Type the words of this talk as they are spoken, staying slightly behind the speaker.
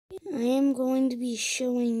am going to be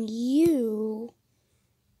showing you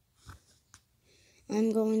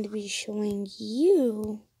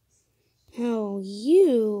how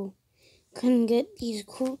you can get this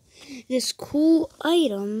cool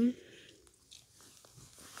item.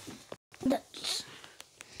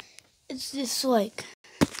 It's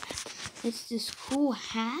this cool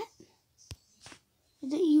hat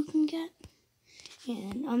that you can get.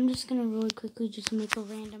 And I'm just gonna really quickly just make a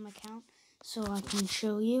random account so I can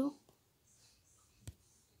show you.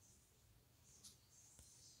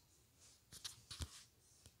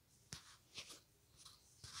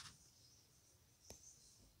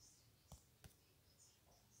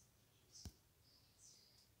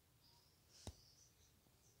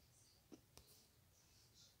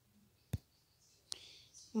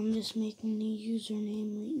 I'm just making the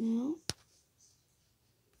username right now.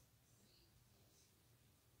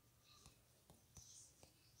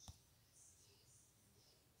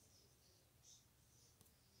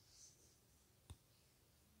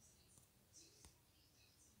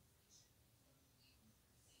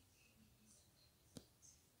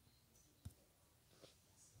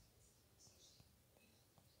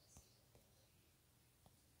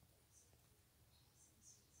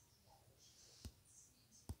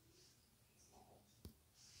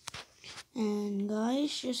 And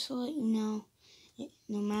guys, just to let you know,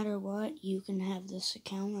 no matter what, you can have this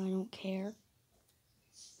account. I don't care.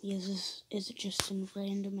 Because this is just a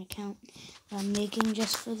random account that I'm making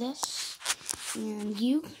just for this. And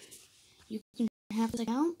you can have this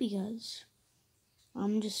account because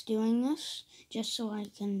I'm just doing this just so I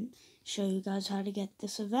can show you guys how to get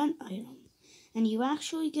this event item. And you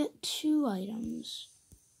actually get 2 items.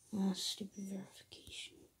 Stupid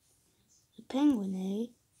verification. The penguin,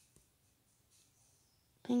 eh?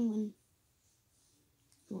 Penguin.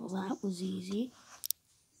 Well, that was easy.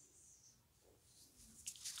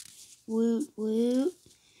 Woot woot.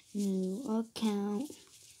 New account.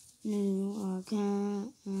 New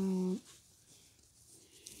account.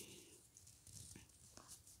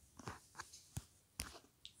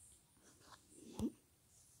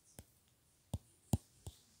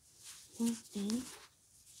 Okay.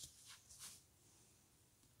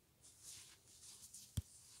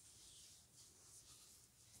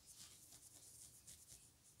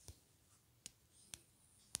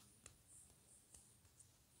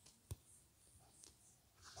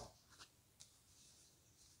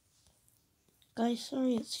 Guys,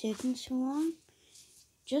 sorry it's taking so long.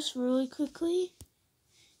 Just really quickly,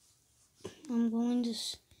 I'm going to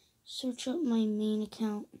search up my main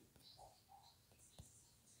account.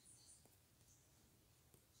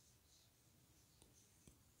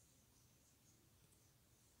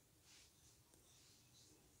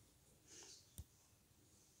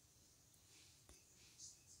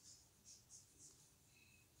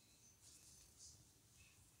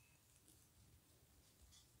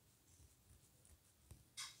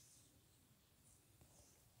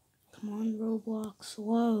 Come on, Roblox,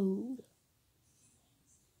 load.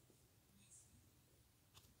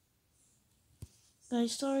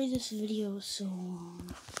 Guys, sorry this video is so long.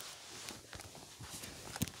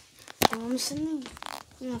 I'm sending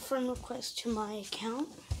a friend request to my account.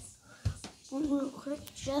 Real quick,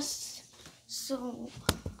 just so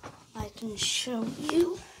I can show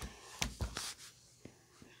you.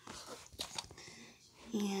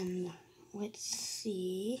 And let's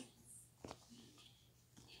see.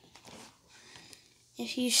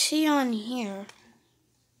 If you see on here,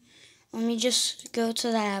 let me just go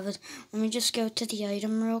to the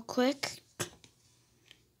item real quick.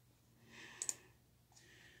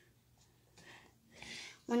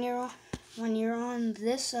 When you're on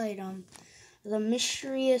this item, the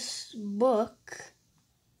mysterious book,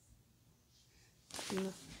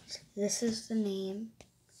 this is the name.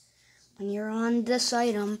 When you're on this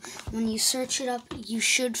item, when you search it up, you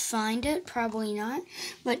should find it. Probably not,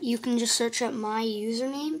 but you can just search up my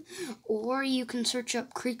username, or you can search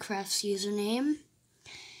up Creekcraft's username.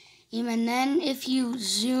 And then if you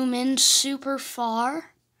zoom in super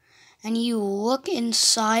far, and you look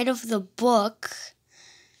inside of the book,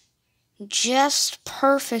 just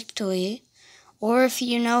perfectly, or if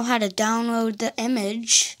you know how to download the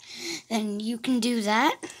image, then you can do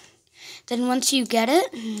that. Then once you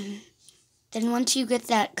get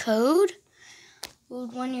that code,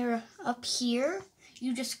 when you're up here,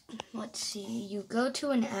 you just, you go to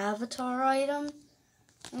an avatar item,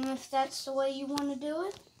 and if that's the way you want to do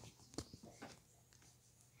it,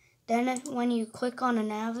 then when you click on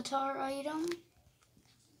an avatar item,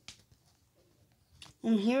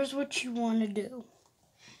 and here's what you want to do.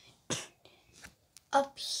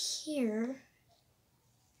 Up here,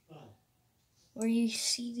 where you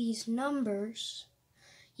see these numbers,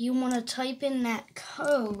 you want to type in that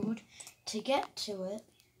code to get to it.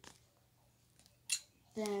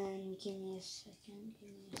 Then give me a second.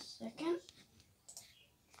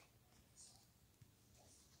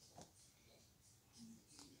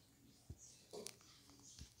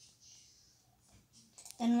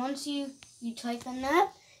 And once you type in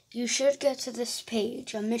that, you should get to this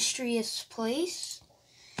page, a mysterious place.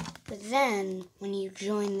 But then, when you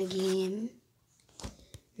join the game,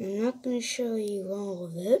 I'm not going to show you all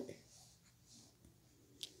of it.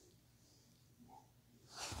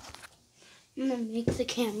 I'm going to make the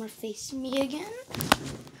camera face me again.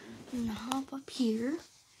 I'm going to hop up here,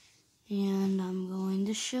 and I'm going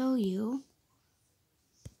to show you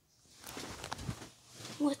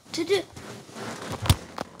what to do.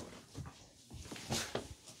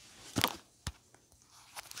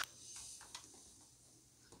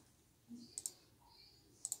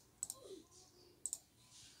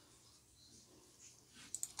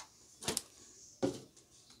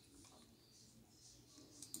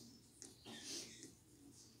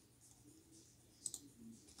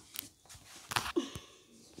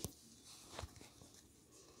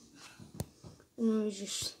 I'm going to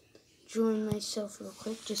just join myself real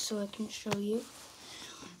quick just so I can show you.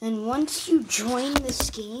 And once you join this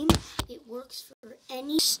game, it works for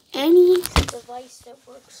any device that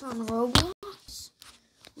works on Roblox.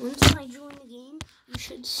 Once I join the game, you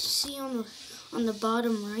should see on the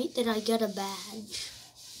bottom right that I get a badge.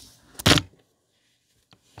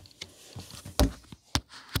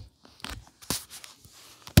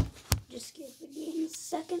 Just give the game a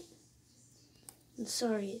second. I'm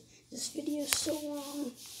sorry, this video is so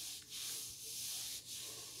long.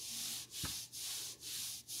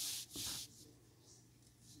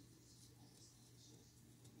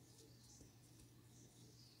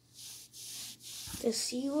 Just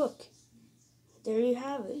see, look. There you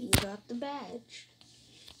have it. You got the badge.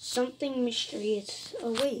 Something mysterious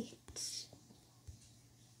awaits.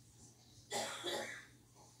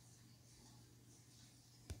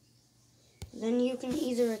 Then you can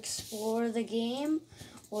either explore the game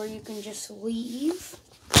or you can just leave.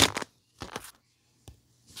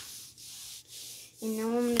 And now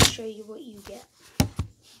I'm going to show you what you get.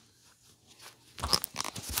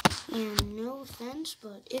 And no offense,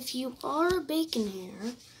 but if you are a bacon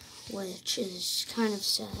hair, which is kind of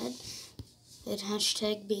sad, it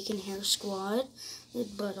hashtag bacon hair squad,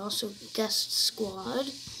 but also guest squad,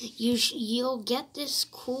 you'll get this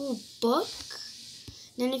cool book.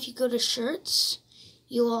 Then if you go to shirts,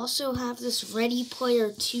 you'll also have this Ready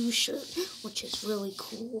Player 2 shirt, which is really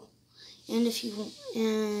cool. And if you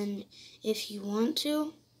want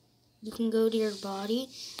to, you can go to your body,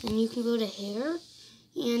 and you can go to hair.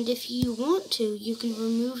 And if you want to, you can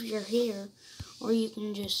remove your hair, or you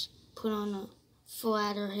can just put on a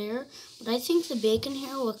flatter hair. But I think the bacon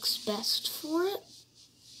hair looks best for it.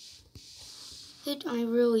 I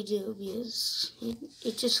really do, because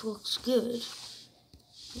it just looks good.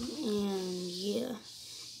 And yeah,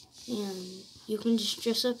 and you can just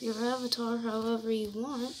dress up your avatar however you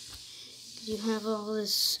want. You have all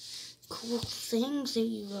this cool things that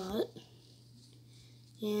you got.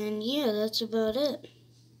 And yeah, that's about it.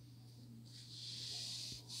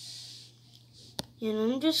 And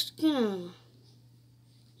I'm just gonna,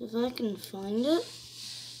 if I can find it.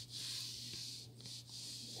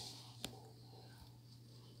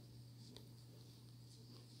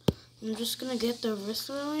 I'm just gonna get the wrist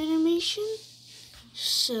throw animation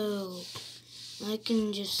so I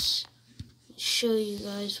can just show you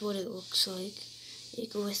guys what it looks like.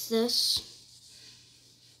 With this.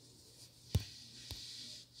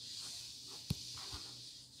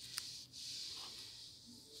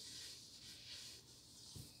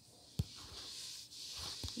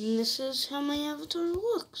 And this is how my avatar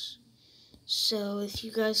looks. So if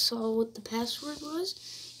you guys saw what the password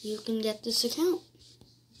was, you can get this account.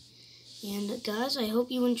 And guys, I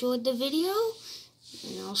hope you enjoyed the video,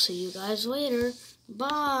 and I'll see you guys later.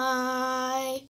 Bye!